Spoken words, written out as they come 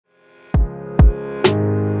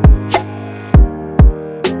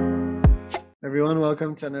Everyone,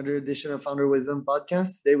 welcome to another edition of Founder Wisdom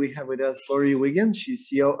Podcast. Today we have with us Laurie Wiggins. She's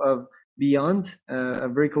CEO of Beyond, a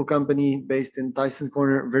very cool company based in Tyson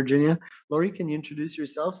Corner, Virginia. Laurie, can you introduce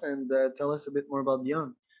yourself and tell us a bit more about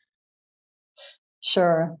Beyond?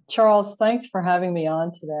 Sure. Charles, thanks for having me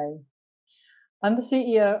on today. I'm the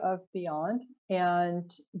CEO of Beyond, and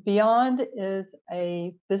Beyond is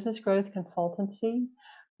a business growth consultancy.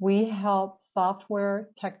 We help software,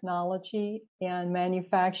 technology, and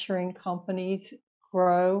manufacturing companies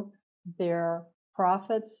grow their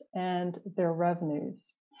profits and their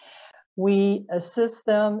revenues. We assist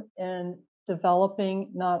them in developing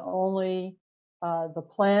not only the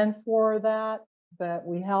plan for that, but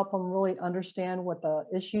we help them really understand what the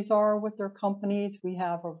issues are with their companies. We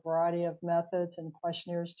have a variety of methods and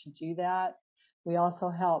questionnaires to do that. We also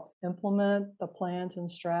help implement the plans and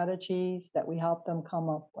strategies that we help them come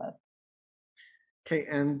up with. Okay,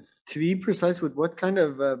 and to be precise, with what kind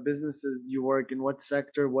of businesses do you work in? What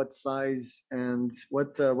sector, what size, and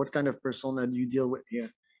what kind of persona do you deal with here?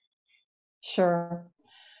 Sure.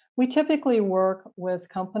 We typically work with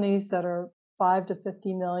companies that are 5 to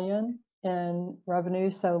 50 million in revenue,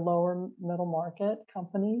 so lower middle market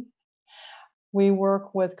companies. We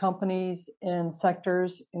work with companies in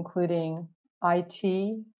sectors including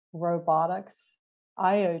IT, robotics,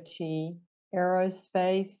 IoT,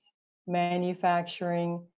 aerospace,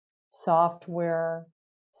 manufacturing, software,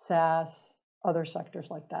 SaaS, other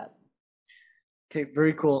sectors like that. Okay,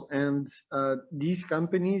 very cool. And these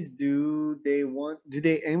companies, do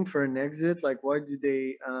they aim for an exit? Like, why do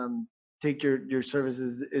they take your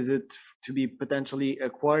services? Is it to be potentially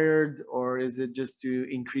acquired, or is it just to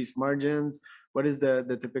increase margins? What is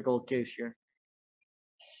the typical case here?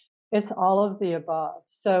 It's all of the above.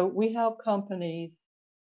 So we help companies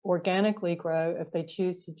organically grow if they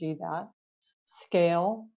choose to do that,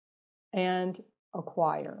 scale, and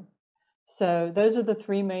acquire. So those are the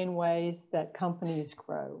three main ways that companies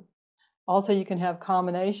grow. Also, you can have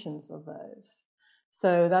combinations of those.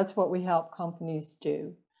 So that's what we help companies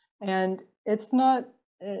do. And it's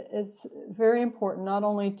very important not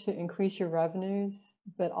only to increase your revenues,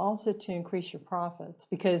 but also to increase your profits.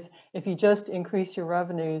 Because if you just increase your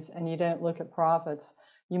revenues and you don't look at profits,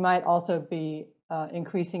 you might also be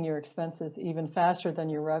increasing your expenses even faster than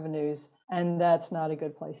your revenues, and that's not a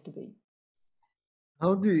good place to be.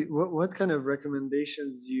 What kind of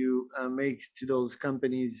recommendations do you make to those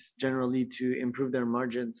companies generally to improve their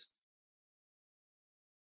margins?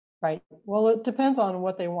 Right. Well, it depends on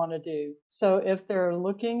what they want to do. So if they're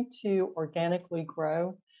looking to organically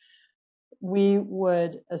grow, we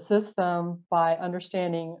would assist them by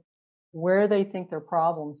understanding where they think their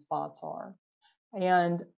problem spots are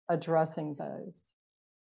and addressing those.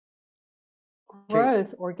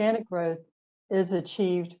 Organic growth is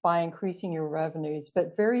achieved by increasing your revenues,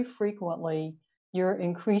 but very frequently you're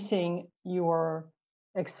increasing your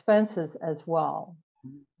expenses as well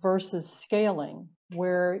versus scaling,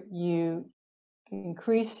 where you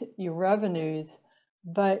increase your revenues,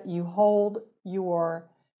 but you hold your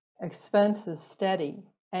expenses steady.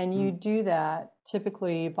 And you do that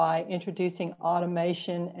typically by introducing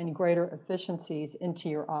automation and greater efficiencies into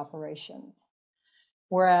your operations.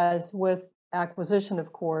 Whereas with acquisition,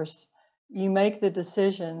 of course, you make the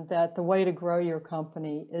decision that the way to grow your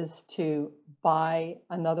company is to buy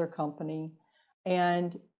another company,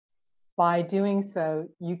 and by doing so,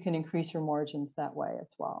 you can increase your margins that way as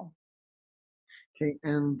well. Okay,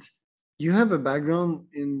 and you have a background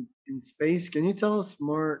in space. Can you tell us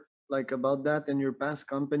more like about that and your past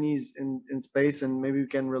companies in space, and maybe we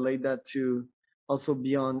can relate that to also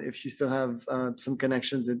Beyond, if you still have some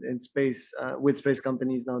connections in space with space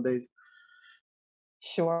companies nowadays?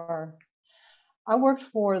 Sure. I worked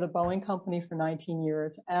for the Boeing company for 19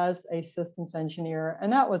 years as a systems engineer,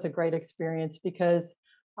 and that was a great experience because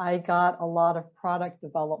I got a lot of product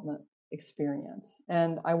development experience.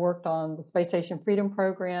 And I worked on the Space Station Freedom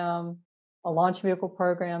Program, a launch vehicle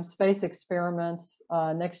program, space experiments,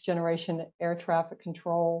 next generation air traffic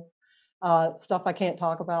control, stuff I can't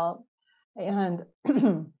talk about. And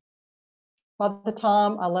by the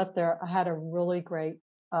time I left there, I had a really great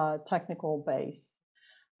technical base.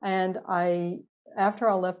 And after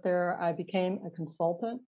I left there, I became a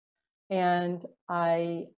consultant, and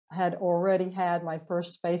I had already had my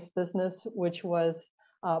first space business, which was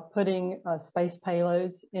putting space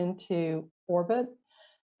payloads into orbit.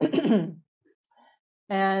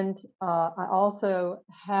 And I also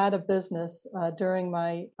had a business during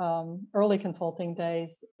my early consulting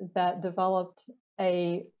days that developed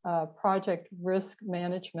a project risk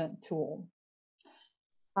management tool.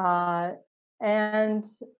 And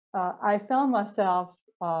I found myself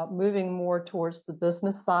moving more towards the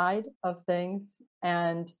business side of things.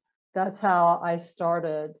 And that's how I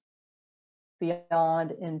started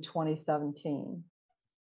Beyond in 2017.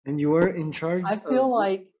 And you were in charge I of feel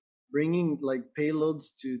like, bringing like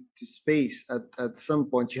payloads to space at some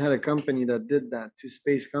point. You had a company that did that, to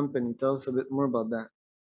space company. Tell us a bit more about that.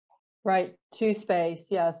 right, to space,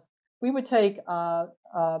 yes. We would take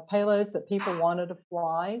payloads that people wanted to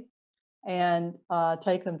fly and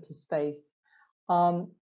take them to space.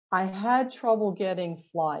 Um, I had trouble getting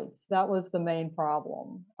flights. That was the main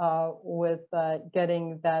problem with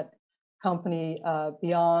getting that company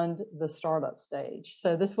beyond the startup stage.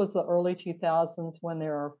 So this was the early 2000s when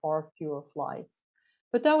there are far fewer flights.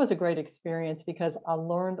 But that was a great experience because I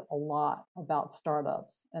learned a lot about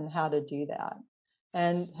startups and how to do that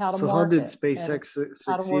and how to So how did market and SpaceX how to work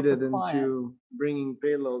succeeded with clients. into bringing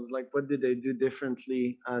payloads? Like, what did they do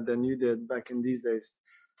differently than you did back in these days?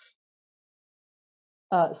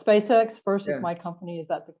 SpaceX versus Yeah, my company, is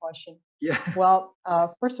that the question? yeah, Well,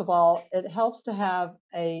 first of all, it helps to have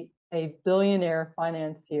a billionaire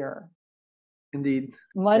financier. indeed.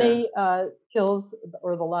 Yeah, Money kills,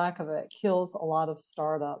 or the lack of it, kills a lot of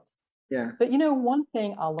startups. yeah, But you know, one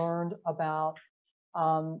thing I learned about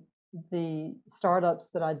um, the startups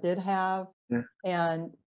that I did have yeah.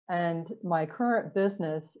 and my current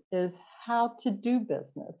business is how to do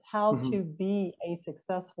business, how Hmm. to be a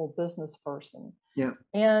successful business person. Yeah.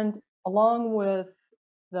 And along with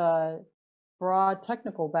the broad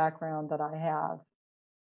technical background that I have,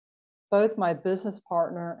 both my business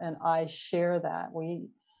partner and I share that. We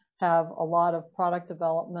have a lot of product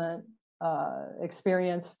development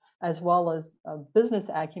experience as well as business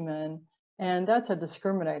acumen, and that's a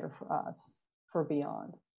discriminator for us for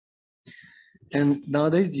Beyond. And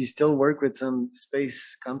nowadays, do you still work with some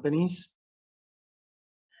space companies?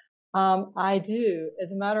 I do.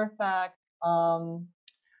 As a matter of fact, I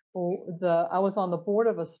was on the board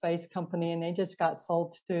of a space company, and they just got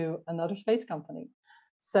sold to another space company.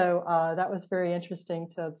 So that was very interesting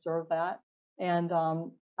to observe that. And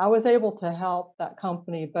I was able to help that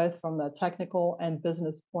company both from the technical and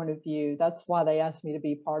business point of view. That's why they asked me to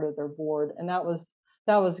be part of their board, and that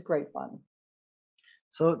was great fun.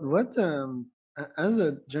 So, what as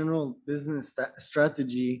a general business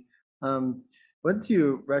strategy, um, what do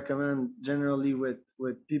you recommend generally with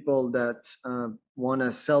people that want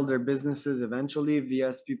to sell their businesses eventually,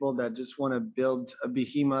 vs people that just want to build a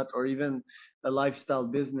behemoth or even a lifestyle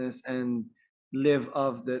business and live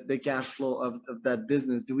off the cash flow of that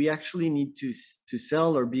business? Do we actually need to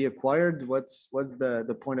sell or be acquired? What's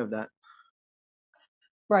the point of that?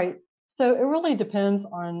 Right. So it really depends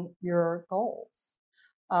on your goals.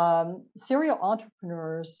 Serial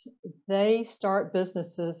entrepreneurs, they start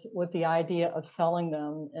businesses with the idea of selling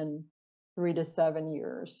them in 3 to 7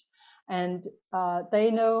 years. And they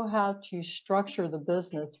know how to structure the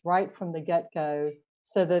business right from the get go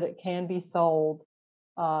so that it can be sold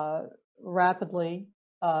uh, rapidly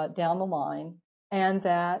down the line and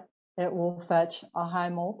that it will fetch a high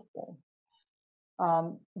multiple.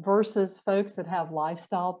 Versus folks that have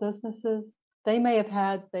lifestyle businesses, they may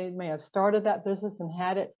have started that business and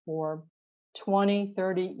had it for 20,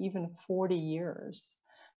 30, even 40 years.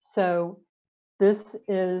 So this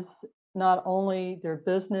is not only their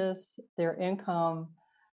business, their income,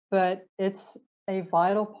 but it's a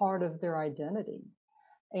vital part of their identity.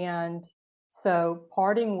 And so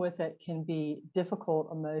parting with it can be difficult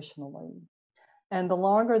emotionally. And the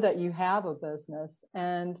longer that you have a business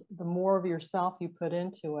and the more of yourself you put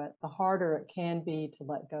into it, the harder it can be to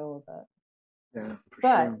let go of it. Yeah, for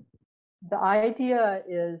But sure. the idea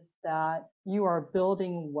is that you are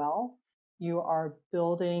building wealth, you are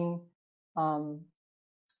building um,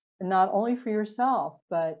 not only for yourself,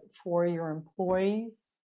 but for your employees.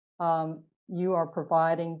 You are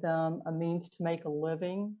providing them a means to make a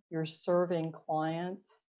living, you're serving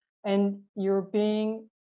clients, and you're being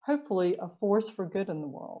hopefully a force for good in the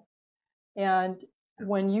world. And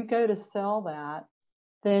when you go to sell that,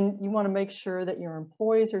 then you want to make sure that your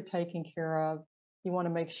employees are taken care of. You want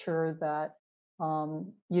to make sure that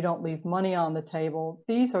you don't leave money on the table.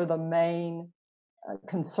 These are the main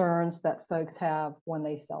concerns that folks have when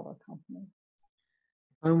they sell their company.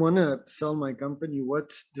 I want to sell my company.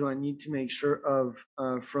 What do I need to make sure of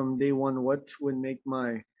from day one? What would make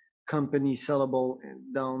my company sellable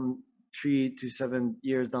down 3 to 7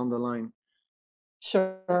 years down the line?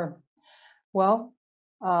 Sure. Well,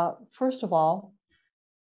 first of all,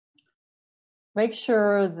 make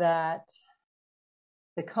sure that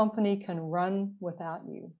the company can run without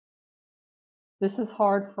you. This is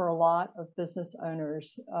hard for a lot of business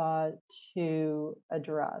owners to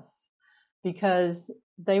address. because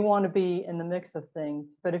they want to be in the mix of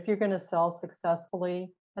things. But if you're going to sell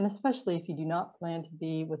successfully, and especially if you do not plan to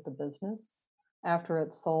be with the business after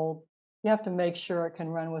it's sold, you have to make sure it can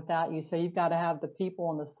run without you. So you've got to have the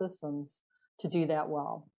people and the systems to do that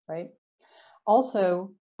well, right?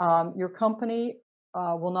 Also, your company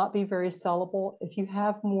will not be very sellable if you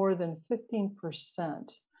have more than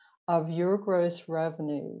 15% of your gross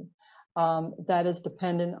revenue that is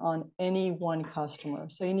dependent on any one customer.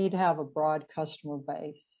 So you need to have a broad customer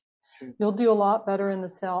base. Sure. You'll do a lot better in the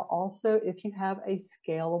sale also if you have a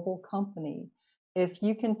scalable company. If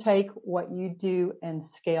you can take what you do and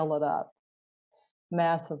scale it up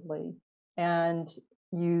massively, and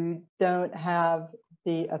you don't have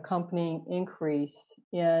the accompanying increase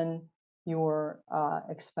in your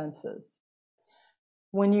expenses.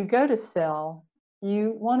 When you go to sell,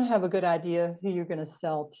 you want to have a good idea who you're going to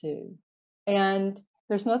sell to. And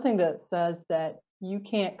there's nothing that says that you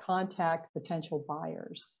can't contact potential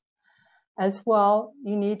buyers. As well,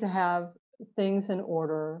 you need to have things in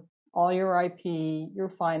order, all your IP, your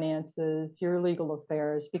finances, your legal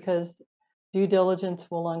affairs, because due diligence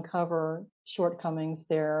will uncover shortcomings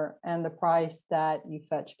there and the price that you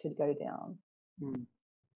fetch could go down.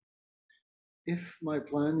 If my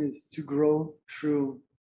plan is to grow through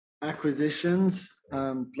acquisitions,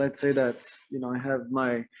 let's say that I have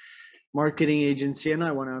my marketing agency and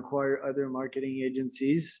I want to acquire other marketing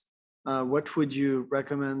agencies, what would you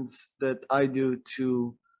recommend that I do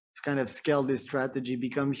to kind of scale this strategy,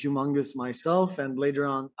 become humongous myself, and later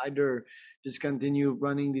on either just continue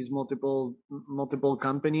running these multiple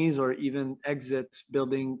companies or even exit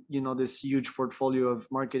building this huge portfolio of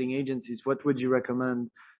marketing agencies? What would you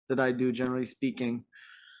recommend that I do, generally speaking?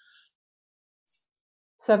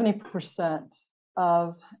 70%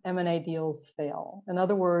 of M&A deals fail. In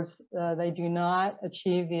other words, they do not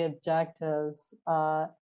achieve the objectives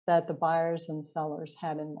that the buyers and sellers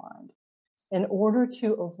had in mind. In order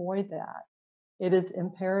to avoid that, it is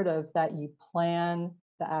imperative that you plan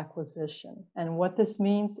the acquisition. And what this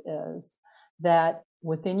means is that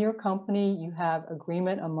within your company, you have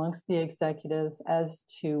agreement amongst the executives as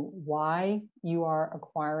to why you are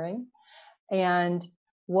acquiring and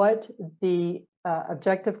what the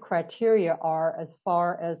objective criteria are as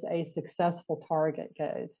far as a successful target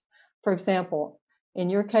goes. For example, in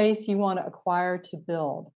your case, you want to acquire to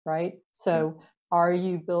build, right? So are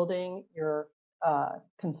you building your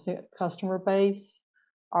customer base?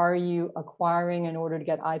 Are you acquiring in order to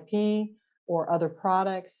get IP or other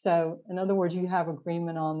products? So in other words, you have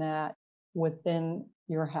agreement on that within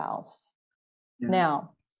your house. Yeah.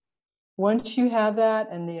 Now, once you have that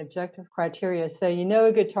and the objective criteria, so you know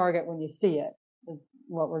a good target when you see it, is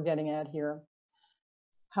what we're getting at here.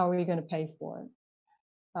 How are you going to pay for it?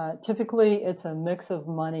 Typically, it's a mix of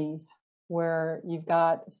monies where you've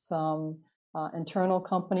got some internal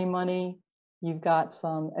company money, you've got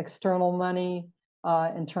some external money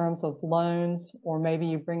in terms of loans, or maybe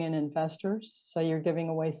you bring in investors, so you're giving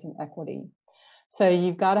away some equity. So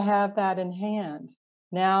you've got to have that in hand.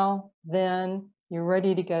 Now, then, you're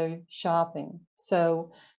ready to go shopping.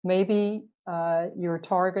 So maybe your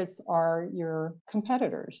targets are your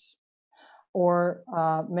competitors, or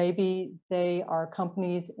maybe they are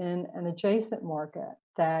companies in an adjacent market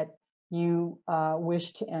that you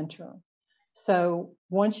wish to enter. So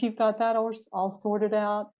once you've got that all sorted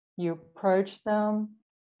out, you approach them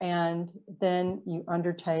and then you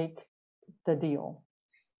undertake the deal.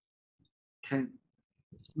 Okay.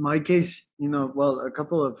 My case, well, a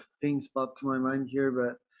couple of things popped to my mind here,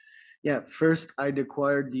 but yeah, first I'd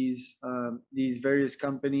acquired these various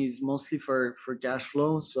companies mostly for cash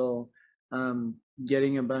flow. So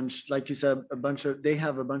getting a bunch, like you said, they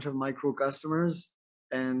have a bunch of micro customers,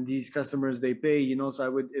 and these customers, they pay, so I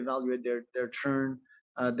would evaluate their churn,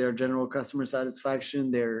 their general customer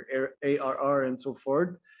satisfaction, their ARR, and so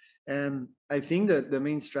forth. And I think that the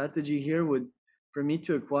main strategy here would, for me,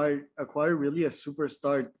 to acquire really a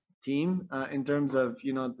superstar team in terms of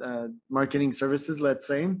marketing services, let's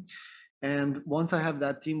say. And once I have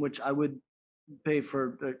that team, which I would pay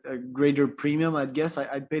for a greater premium, I guess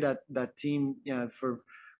I'd pay that team for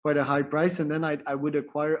quite a high price, and then I would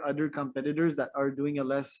acquire other competitors that are doing a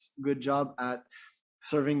less good job at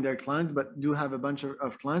serving their clients, but do have a bunch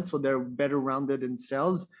of clients, so they're better rounded in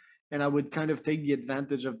sales. And I would kind of take the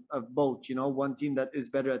advantage of both, one team that is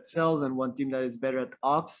better at sales and one team that is better at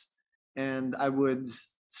ops, and I would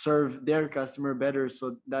serve their customer better.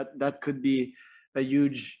 So that could be a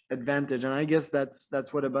huge advantage. And I guess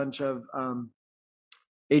that's what a bunch of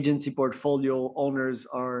agency portfolio owners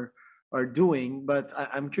are doing. But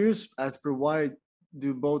I'm curious as per why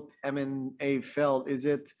do both M&A fail? Is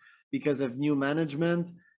it because of new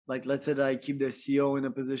management? Like, let's say that I keep the CEO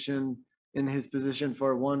in his position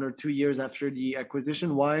for 1 or 2 years after the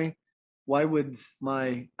acquisition. Why would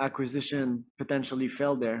my acquisition potentially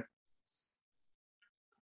fail there?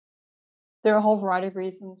 There are a whole variety of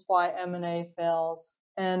reasons why M&A fails,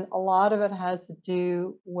 and a lot of it has to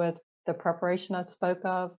do with the preparation I spoke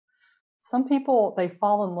of. Some people, they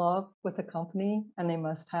fall in love with a company and they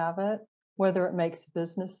must have it, whether it makes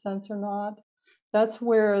business sense or not. That's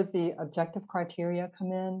where the objective criteria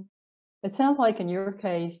come in. It sounds like in your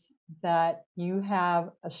case that you have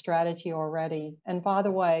a strategy already. And by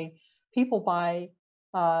the way, people buy,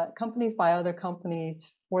 companies buy other companies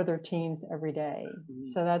for their teams every day.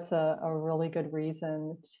 So that's a really good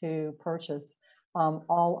reason to purchase,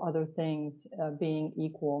 all other things being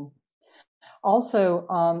equal. Also,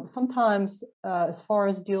 sometimes, as far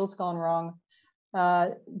as deals gone wrong,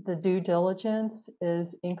 the due diligence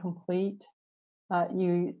is incomplete.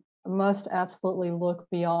 You must absolutely look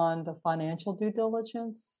beyond the financial due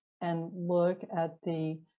diligence and look at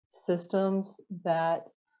the systems that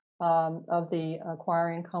of the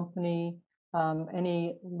acquiring company,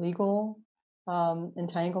 any legal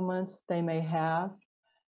entanglements they may have,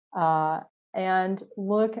 uh, and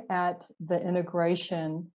look at the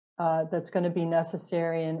integration that's going to be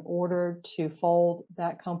necessary in order to fold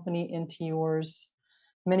that company into yours.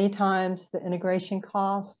 Many times the integration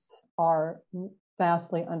costs are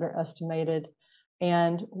vastly underestimated.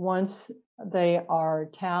 And once they are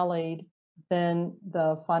tallied, then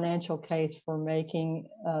the financial case for making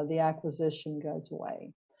the acquisition goes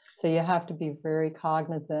away. So you have to be very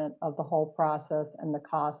cognizant of the whole process and the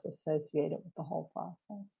costs associated with the whole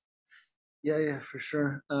process. Yeah, for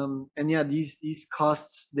sure. And yeah, these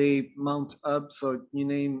costs, they mount up. So you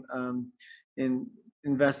name in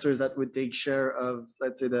investors that would take share of,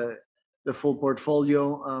 let's say, the full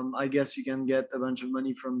portfolio. I guess you can get a bunch of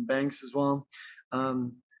money from banks as well.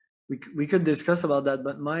 Um, we could discuss about that,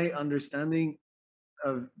 but my understanding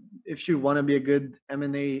of, if you want to be a good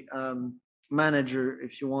M&A manager,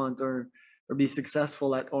 if you want, or be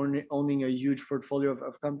successful at owning a huge portfolio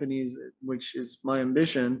of companies, which is my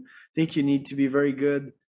ambition, I think you need to be very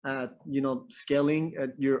good at, scaling at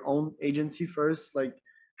your own agency first, like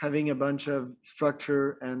having a bunch of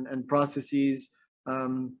structure and processes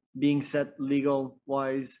being set legal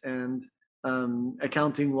wise and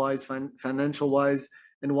accounting wise, financial wise.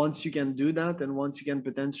 And once you can do that, and once you can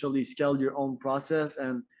potentially scale your own process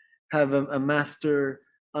and have a master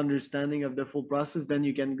understanding of the full process, then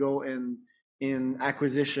you can go in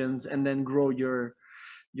acquisitions and then grow your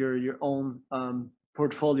own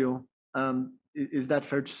portfolio. Is that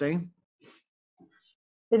fair to say?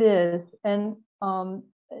 It is. And,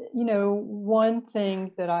 one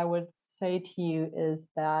thing that I would say to you is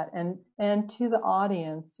that, and to the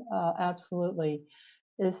audience, absolutely,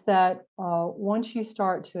 is that once you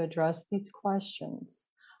start to address these questions,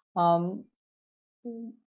 um,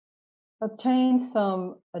 obtain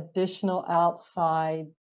some additional outside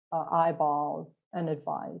eyeballs and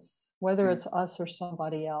advice, whether it's us or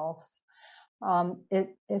somebody else.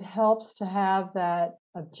 It helps to have that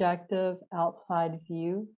objective outside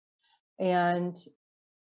view, and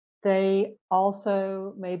they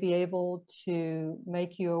also may be able to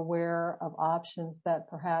make you aware of options that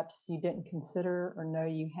perhaps you didn't consider or know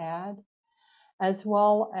you had, as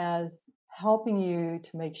well as helping you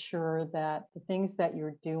to make sure that the things that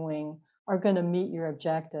you're doing are going to meet your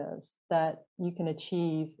objectives, that you can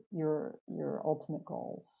achieve your ultimate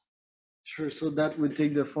goals. Sure. So that would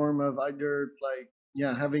take the form of either, like,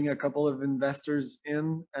 yeah, having a couple of investors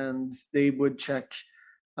in, and they would check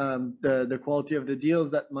the quality of the deals.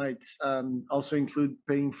 That might also include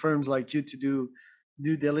paying firms like you to do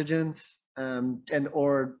due diligence, and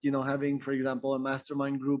or having, for example, a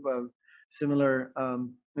mastermind group of similar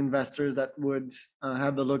investors that would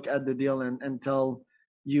have a look at the deal and tell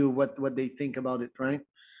you what they think about it, right?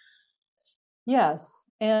 Yes,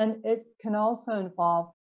 and it can also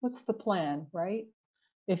involve what's the plan, right?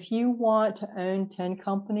 If you want to own 10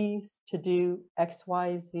 companies to do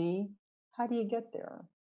XYZ, how do you get there?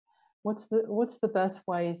 What's the best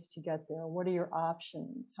ways to get there? What are your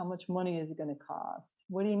options? How much money is it going to cost?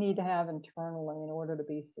 What do you need to have internally in order to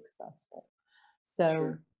be successful? So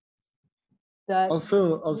Sure. that,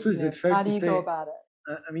 Also, is it fair how to do you go say, about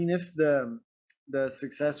it? I mean, if the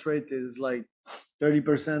success rate is like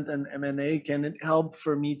 30% in M&A, can it help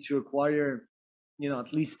for me to acquire,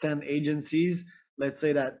 at least 10 agencies? Let's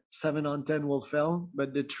say that 7 on 10 will fail,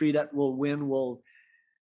 but the three that will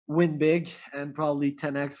win big and probably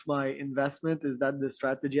 10x my investment. Is that the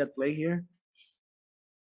strategy at play here?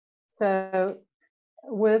 So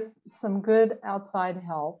with some good outside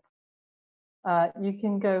help, you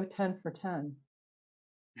can go 10 for 10.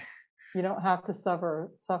 You don't have to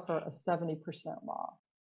suffer a 70% loss.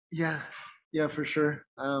 Yeah, yeah, for sure.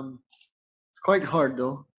 It's quite hard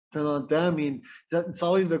though. To not that, I mean, it's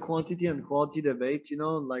always the quantity and quality debate.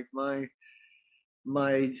 Like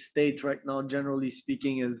my state right now, generally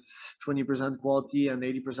speaking, is 20% quality and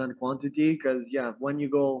 80% quantity. Because yeah, when you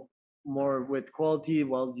go more with quality,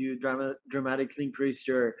 well, you dramatically increase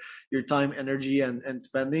your time, energy, and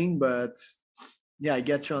spending. But yeah, I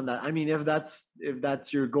get you on that. I mean, if that's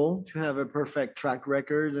your goal, to have a perfect track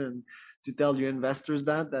record and to tell your investors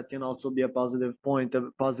that can also be a positive point,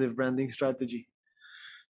 a positive branding strategy.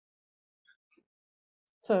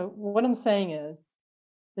 So what I'm saying is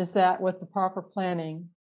that with the proper planning,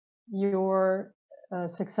 your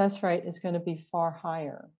success rate is going to be far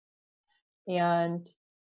higher, and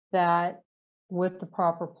that with the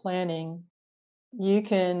proper planning, you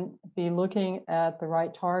can be looking at the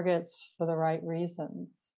right targets for the right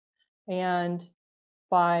reasons. And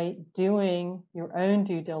by doing your own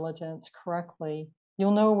due diligence correctly,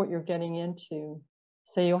 you'll know what you're getting into.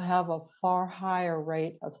 So you'll have a far higher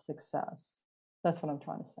rate of success. That's what I'm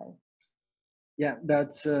trying to say. Yeah,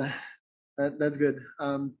 that's good.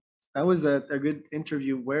 That was a good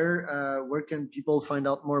interview. Where can people find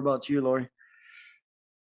out more about you, Laurie?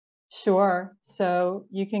 Sure. So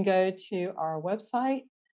you can go to our website,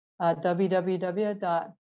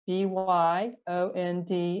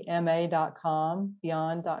 www.byondma.com,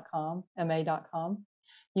 beyond.com, ma.com.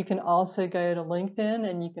 You can also go to LinkedIn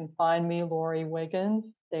and you can find me, Laurie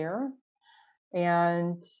Wiggins, there.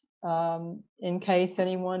 And in case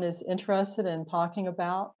anyone is interested in talking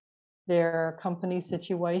about their company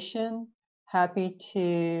situation, happy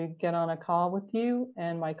to get on a call with you.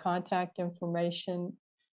 And my contact information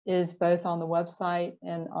is both on the website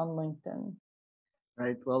and on LinkedIn.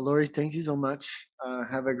 Right. Well, Laurie, thank you so much.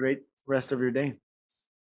 Have a great rest of your day.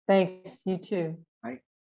 Thanks. You too.